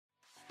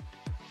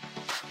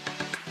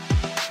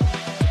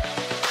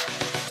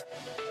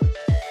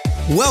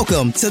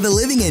Welcome to the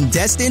Living in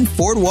Destin,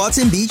 Fort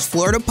Walton Beach,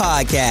 Florida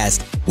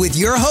podcast with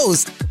your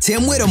host,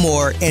 Tim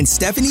Whittemore and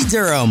Stephanie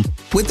Durham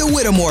with the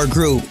Whittemore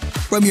Group.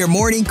 From your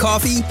morning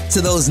coffee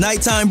to those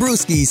nighttime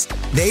brewskis,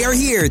 they are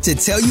here to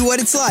tell you what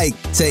it's like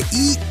to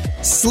eat,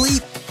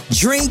 sleep,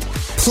 drink,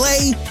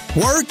 play,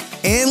 work,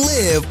 and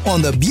live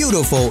on the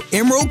beautiful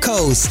Emerald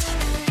Coast.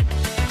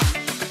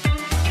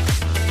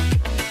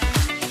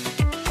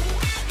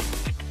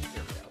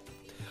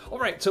 All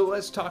right, so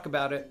let's talk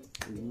about it.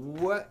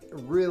 What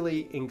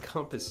really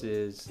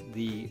encompasses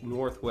the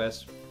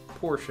northwest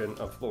portion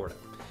of Florida?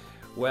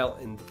 Well,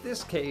 in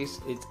this case,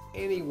 it's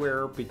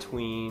anywhere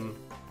between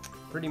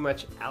pretty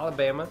much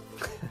Alabama,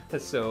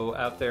 so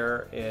out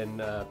there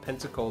in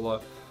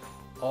Pensacola,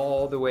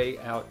 all the way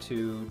out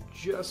to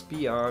just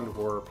beyond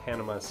where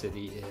Panama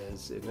City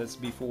is, and that's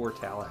before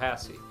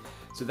Tallahassee.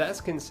 So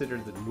that's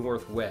considered the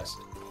northwest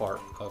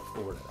part of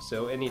Florida.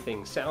 So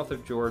anything south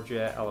of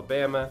Georgia,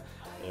 Alabama,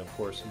 and of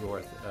course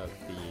north of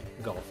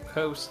the Gulf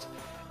Coast,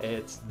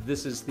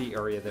 this is the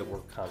area that we're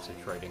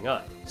concentrating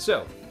on.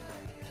 So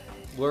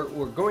what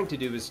we're going to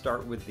do is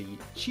start with the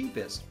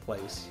cheapest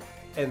place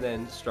and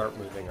then start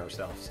moving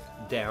ourselves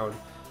down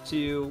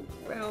to,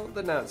 well,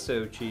 the not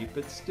so cheap,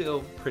 but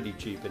still pretty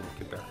cheap in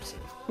comparison.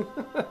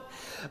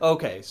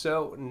 Okay,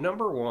 so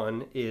number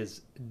one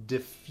is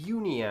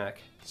Defuniak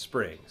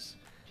Springs.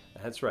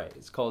 That's right,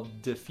 it's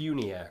called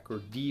Defuniak or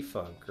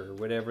Defunk or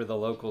whatever the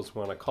locals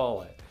want to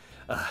call it.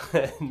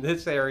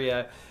 This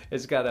area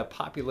has got a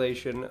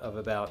population of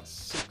about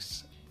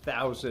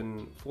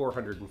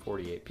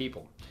 6,448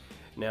 people.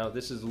 Now,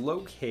 this is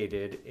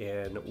located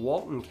in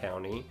Walton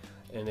County,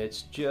 and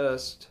it's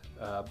just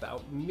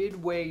about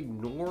midway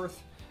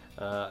north,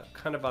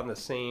 kind of on the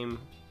same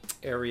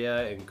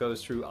area, and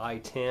goes through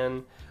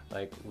I-10,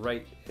 like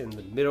right in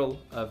the middle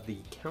of the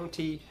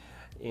county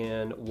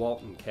in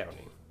Walton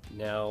County.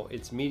 Now,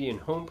 its median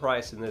home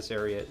price in this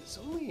area is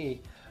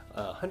only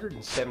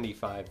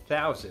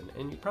 $175,000,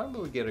 and you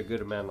probably get a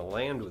good amount of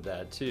land with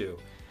that too.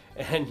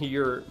 And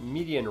your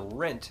median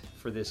rent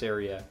for this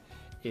area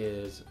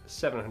is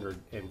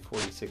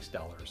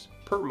 $746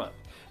 per month.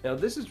 Now,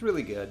 this is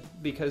really good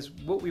because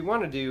what we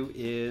want to do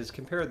is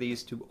compare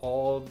these to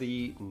all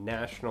the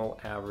national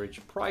average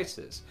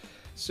prices.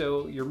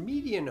 So your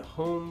median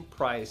home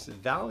price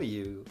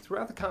value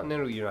throughout the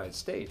continental United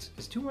States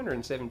is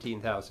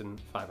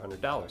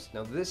 $217,500.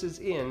 Now, this is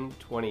in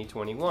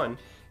 2021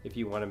 if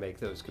you want to make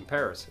those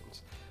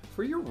comparisons.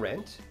 For your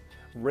rent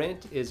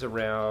is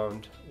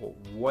around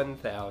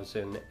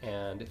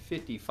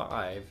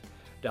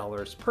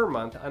 $1,055 per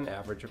month on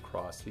average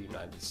across the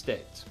United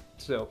States.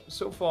 So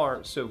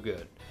far, so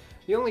good.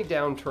 The only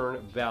downturn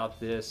about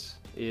this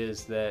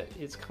is that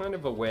it's kind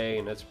of away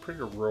and it's a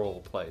pretty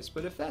rural place.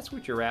 But if that's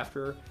what you're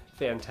after,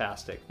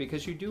 fantastic,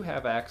 because you do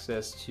have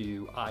access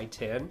to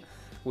I-10,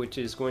 which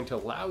is going to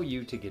allow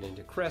you to get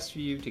into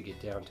Crestview, to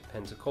get down to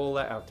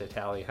Pensacola, out to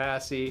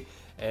Tallahassee,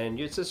 and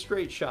it's a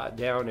straight shot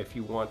down if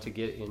you want to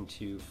get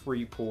into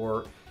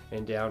Freeport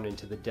and down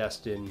into the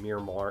Destin,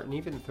 Miramar, and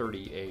even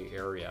 30A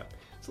area.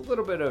 It's a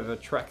little bit of a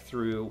trek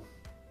through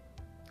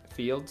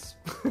fields,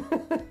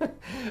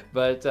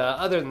 but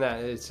other than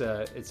that, it's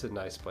a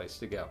nice place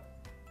to go.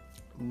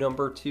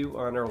 Number two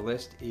on our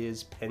list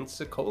is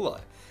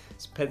Pensacola.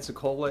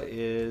 Pensacola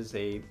is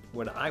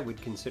what I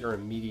would consider a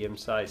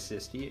medium-sized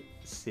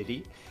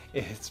city.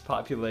 Its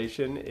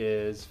population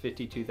is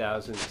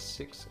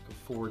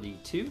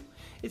 52,642.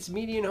 Its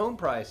median home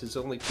price is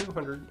only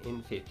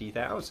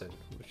 $250,000,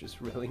 which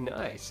is really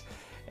nice.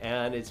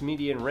 And its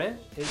median rent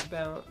is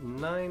about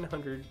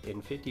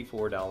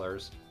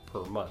 $954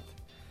 per month.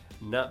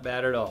 Not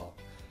bad at all.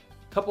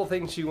 Couple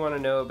things you want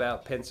to know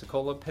about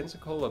Pensacola.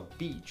 Pensacola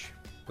Beach,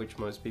 which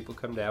most people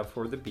come down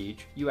for the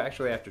beach, you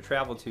actually have to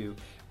travel to,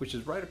 which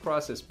is right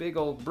across this big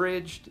old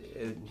bridge.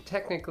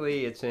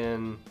 Technically, it's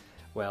in,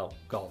 well,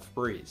 Gulf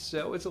Breeze,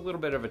 so it's a little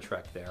bit of a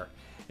trek there.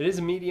 It is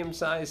a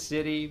medium-sized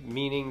city,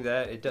 meaning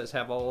that it does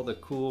have all the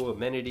cool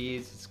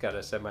amenities. It's got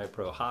a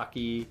semi-pro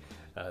hockey,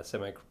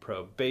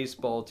 semi-pro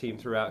baseball team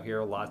throughout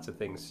here, lots of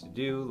things to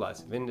do,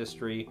 lots of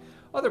industry.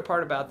 Other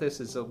part about this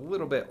is a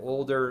little bit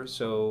older,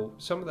 so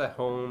some of the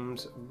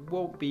homes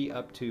won't be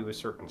up to a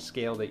certain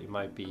scale that you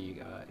might be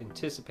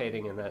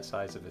anticipating in that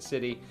size of a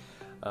city,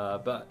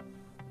 but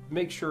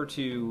make sure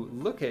to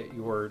look at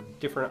your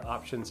different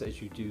options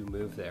as you do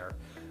move there.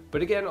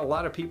 But again, a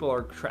lot of people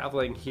are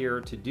traveling here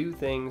to do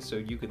things so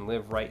you can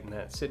live right in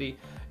that city.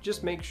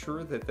 Just make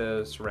sure that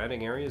the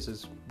surrounding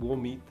areas will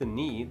meet the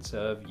needs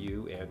of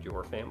you and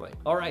your family.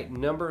 All right,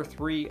 number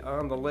three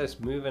on the list,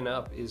 moving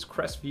up, is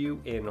Crestview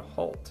and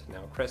Holt.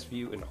 Now,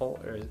 Crestview and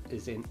Holt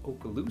is in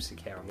Okaloosa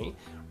County,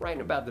 right in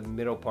about the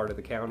middle part of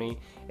the county,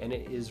 and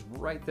it is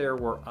right there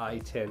where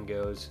I-10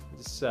 goes.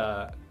 This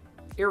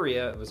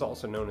area was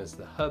also known as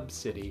the Hub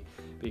City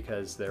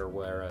because there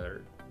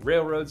were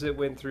railroads that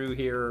went through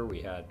here.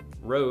 We had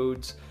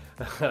roads.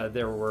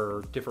 There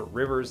were different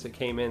rivers that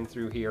came in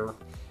through here,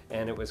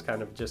 and it was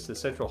kind of just the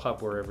central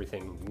hub where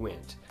everything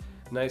went.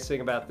 Nice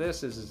thing about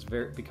this is it's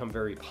become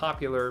very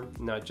popular,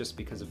 not just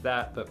because of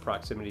that, but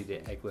proximity to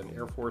Eglin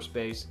Air Force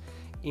Base.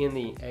 In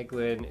the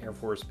Eglin Air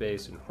Force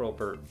Base and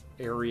Hurlburt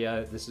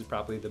area, this is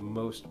probably the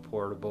most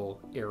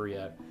portable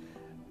area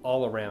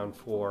all around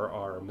for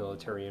our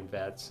military and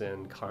vets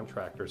and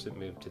contractors that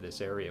move to this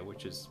area,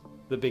 which is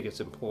the biggest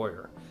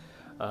employer.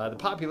 The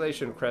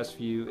population of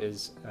Crestview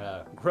is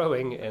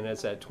growing, and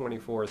it's at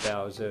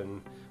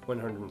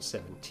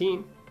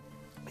 24,117.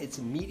 Its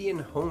median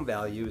home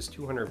value is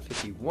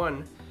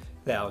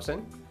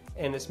 $251,000,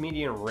 and its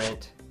median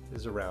rent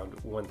is around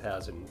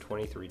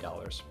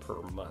 $1,023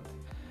 per month.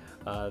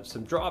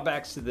 Some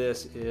drawbacks to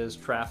this is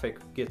traffic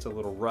gets a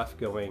little rough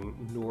going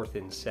north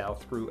and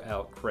south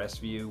throughout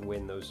Crestview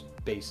when those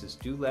bases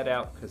do let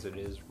out, because it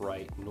is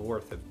right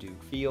north of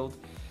Duke Field.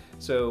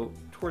 So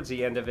towards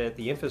the end of it,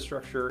 the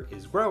infrastructure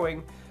is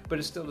growing, but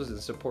it still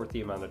doesn't support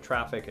the amount of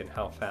traffic and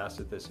how fast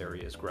that this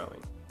area is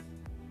growing.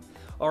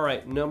 All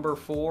right, number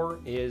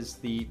 4 is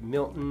the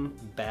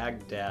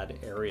Milton-Bagdad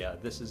area.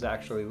 This is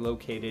actually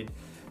located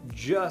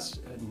just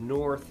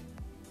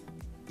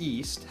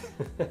northeast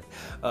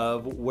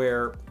of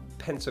where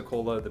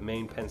Pensacola, the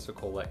main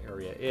Pensacola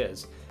area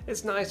is.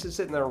 It's nice, it's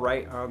sitting there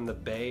right on the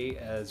bay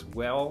as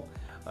well,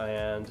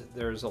 and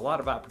there's a lot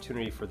of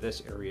opportunity for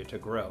this area to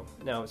grow.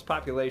 Now, its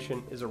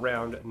population is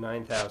around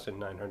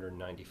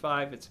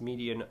 9,995. Its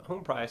median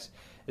home price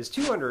is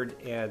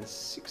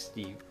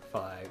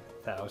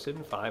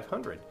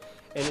 $265,500,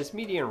 and its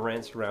median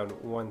rent's around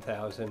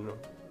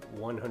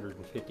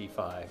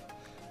 $1,155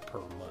 per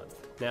month.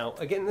 Now,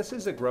 again, this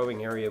is a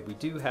growing area. We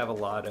do have a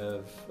lot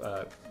of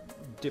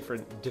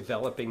different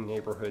developing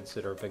neighborhoods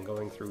that have been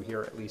going through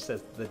here, at least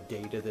as the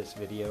date of this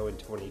video in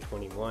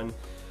 2021.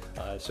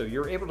 So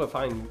you're able to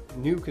find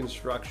new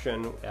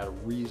construction at a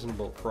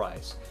reasonable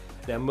price.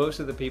 Now, most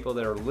of the people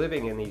that are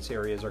living in these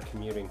areas are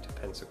commuting to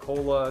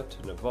Pensacola,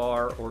 to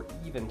Navarre, or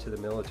even to the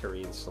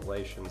military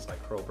installations like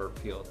Hurlburt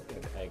Field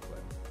and Eglin.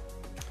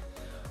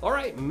 All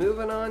right,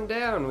 moving on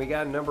down, we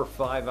got number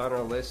 5 on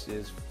our list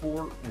is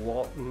Fort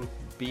Walton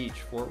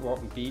Beach. Fort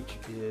Walton Beach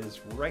is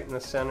right in the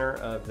center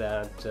of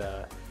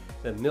that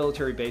the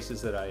military bases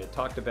that I had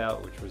talked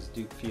about, which was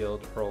Duke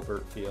Field,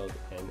 Hurlburt Field,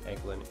 and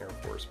Eglin Air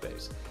Force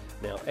Base.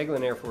 Now,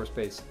 Eglin Air Force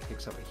Base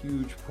takes up a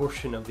huge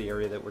portion of the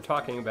area that we're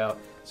talking about,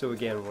 so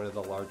again, one of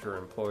the larger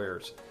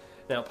employers.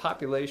 Now,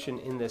 population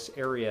in this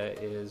area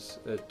is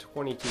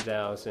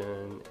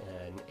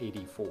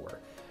 22,084.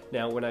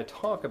 Now, when I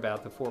talk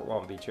about the Fort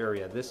Walton Beach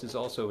area, this is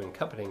also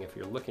encompassing, if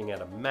you're looking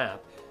at a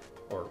map,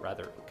 or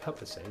rather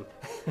encompassing,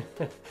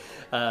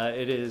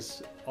 it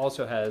is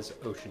also has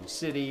Ocean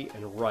City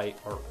and Wright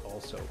are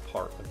also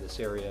part of this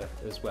area,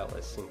 as well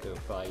as Cinco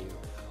Bayou.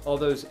 All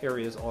those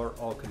areas are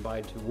all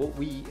combined to what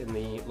we in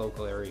the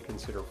local area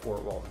consider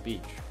Fort Walton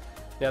Beach.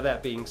 Now,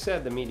 that being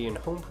said, the median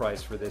home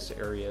price for this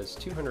area is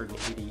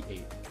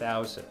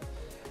 $288,000,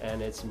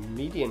 and its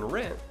median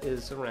rent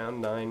is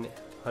around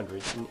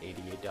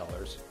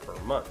 $988 per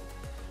month.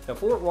 Now,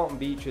 Fort Walton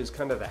Beach is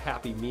kind of the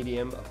happy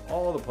medium of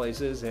all the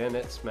places, and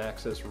it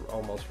smacks us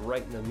almost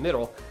right in the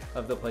middle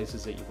of the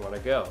places that you want to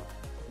go.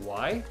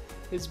 Why?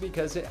 It's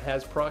because it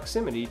has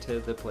proximity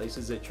to the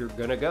places that you're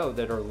going to go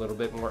that are a little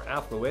bit more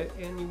affluent,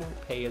 and you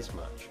won't pay as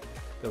much.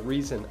 The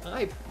reason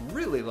I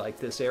really like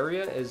this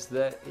area is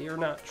that you're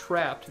not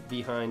trapped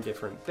behind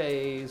different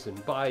bays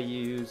and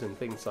bayous and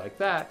things like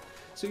that,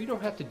 so you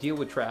don't have to deal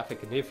with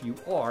traffic, and if you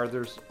are,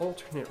 there's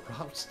alternate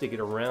routes to get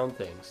around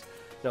things.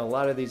 Now, a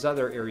lot of these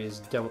other areas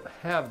don't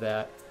have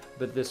that,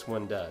 but this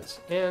one does,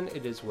 and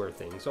it is where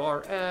things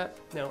are at.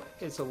 Now,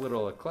 it's a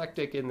little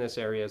eclectic in this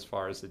area as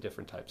far as the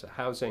different types of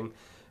housing,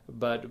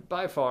 but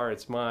by far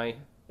it's my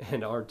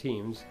and our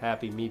team's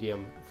happy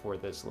medium for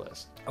this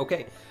list.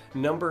 Okay,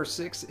 number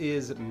 6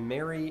 is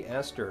Mary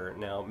Esther.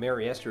 Now,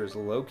 Mary Esther is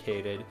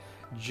located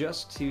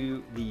just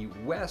to the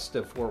west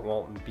of Fort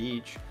Walton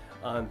Beach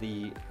on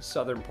the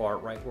southern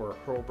part, right where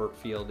Hurlburt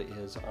Field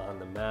is on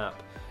the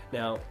map.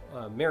 Now,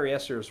 Mary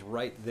Esther is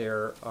right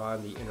there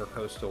on the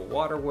Intercoastal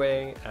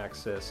Waterway,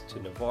 access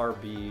to Navarre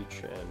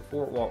Beach and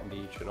Fort Walton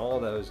Beach and all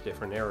those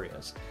different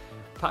areas.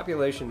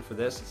 Population for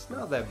this, it's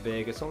not that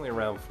big. It's only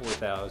around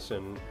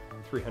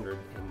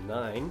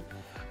 4,309.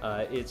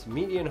 Its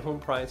median home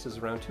price is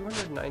around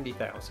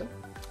 $290,000,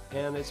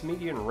 and its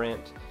median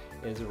rent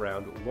is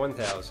around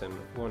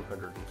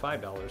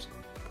 $1,105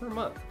 per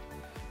month.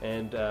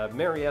 And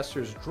Mary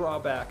Esther's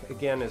drawback,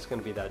 again, is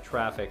going to be that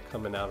traffic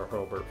coming out of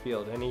Hurlburt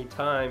Field. Any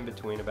time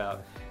between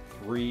about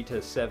 3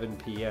 to 7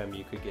 p.m.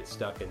 you could get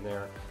stuck in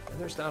there. And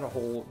there's not a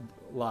whole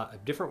lot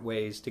of different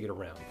ways to get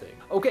around things.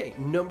 Okay,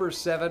 number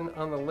 7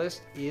 on the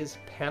list is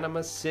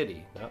Panama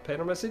City. Not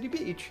Panama City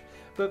Beach,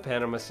 but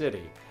Panama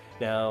City.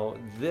 Now,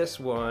 this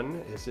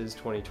is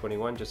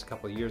 2021, just a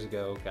couple of years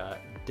ago, got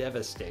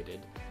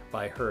devastated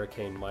by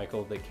Hurricane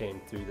Michael that came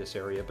through this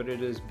area, but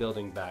it is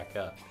building back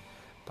up.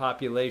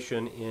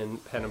 Population in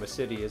Panama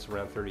City is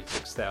around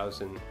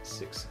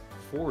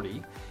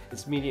 36,640.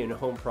 Its median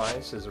home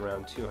price is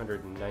around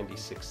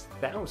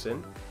 $296,000,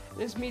 and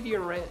its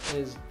median rent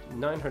is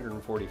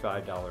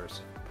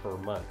 $945 per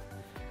month.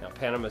 Now,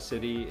 Panama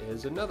City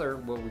is another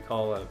what we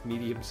call a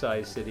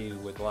medium-sized city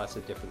with lots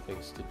of different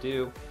things to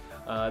do.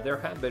 There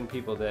have been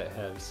people that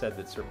have said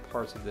that certain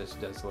parts of this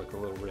does look a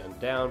little run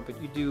down,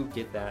 but you do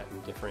get that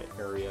in different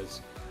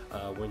areas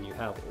when you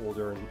have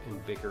older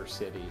and bigger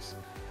cities.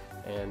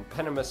 And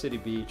Panama City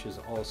Beach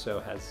also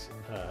has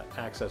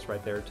access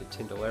right there to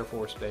Tyndall Air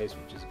Force Base,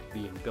 which is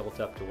being built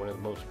up to one of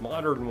the most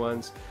modern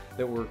ones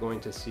that we're going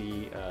to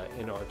see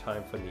in our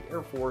time from the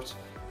Air Force,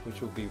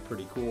 which will be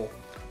pretty cool.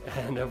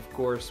 And of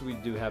course, we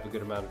do have a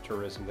good amount of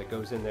tourism that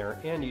goes in there,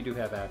 and you do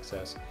have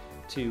access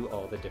to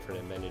all the different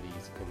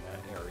amenities in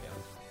that area.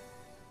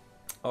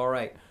 All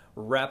right,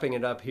 wrapping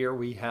it up here,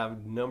 we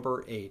have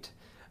number 8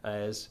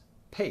 as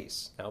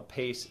Pace. Now,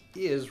 Pace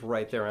is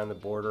right there on the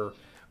border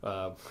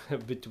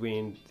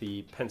between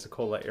the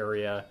Pensacola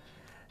area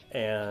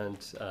and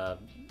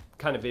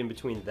kind of in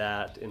between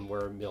that and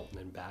where Milton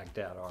and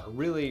Baghdad are.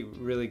 Really,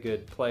 really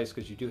good place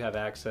because you do have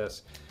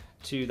access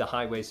to the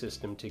highway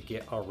system to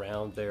get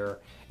around there.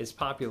 Its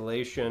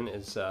population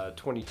is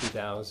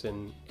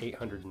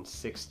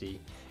 22,860.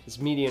 Its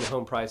median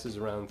home price is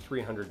around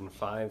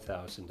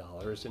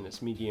 $305,000, and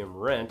its median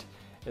rent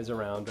is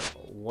around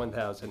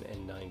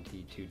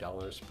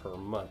 $1,092 per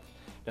month.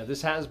 Now,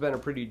 this has been a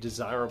pretty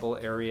desirable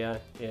area.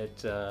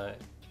 It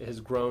has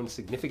grown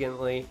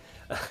significantly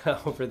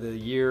over the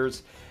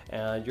years,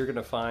 and you're going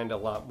to find a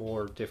lot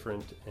more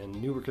different and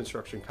newer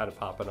construction kind of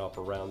popping up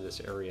around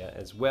this area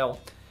as well.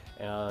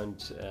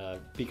 And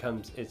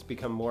it's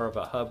become more of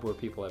a hub where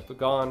people have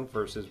gone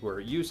versus where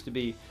it used to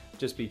be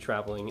just be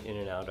traveling in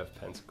and out of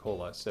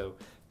Pensacola. So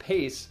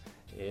Pace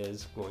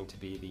is going to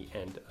be the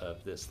end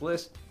of this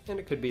list, and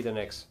it could be the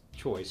next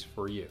choice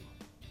for you.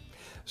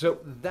 So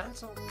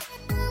that's all.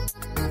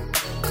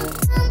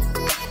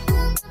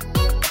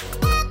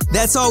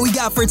 That's all we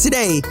got for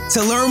today.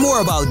 To learn more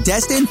about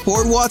Destin,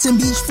 Fort Walton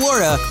Beach,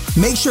 Florida,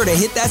 make sure to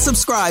hit that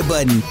subscribe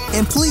button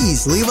and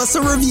please leave us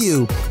a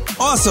review.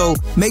 Also,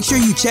 make sure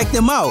you check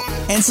them out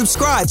and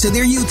subscribe to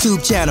their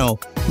YouTube channel,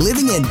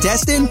 Living in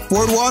Destin,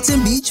 Fort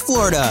Walton Beach,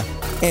 Florida.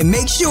 And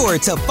make sure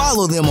to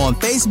follow them on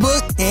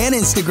Facebook and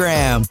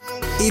Instagram.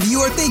 If you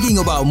are thinking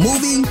about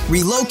moving,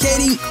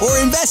 relocating, or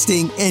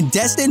investing in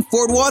Destin,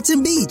 Fort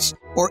Walton Beach,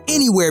 or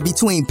anywhere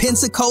between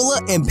Pensacola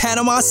and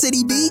Panama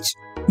City Beach,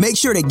 make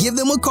sure to give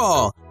them a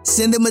call,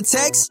 send them a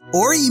text,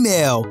 or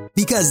email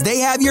because they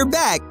have your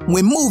back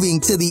when moving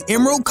to the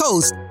Emerald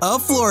Coast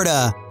of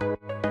Florida.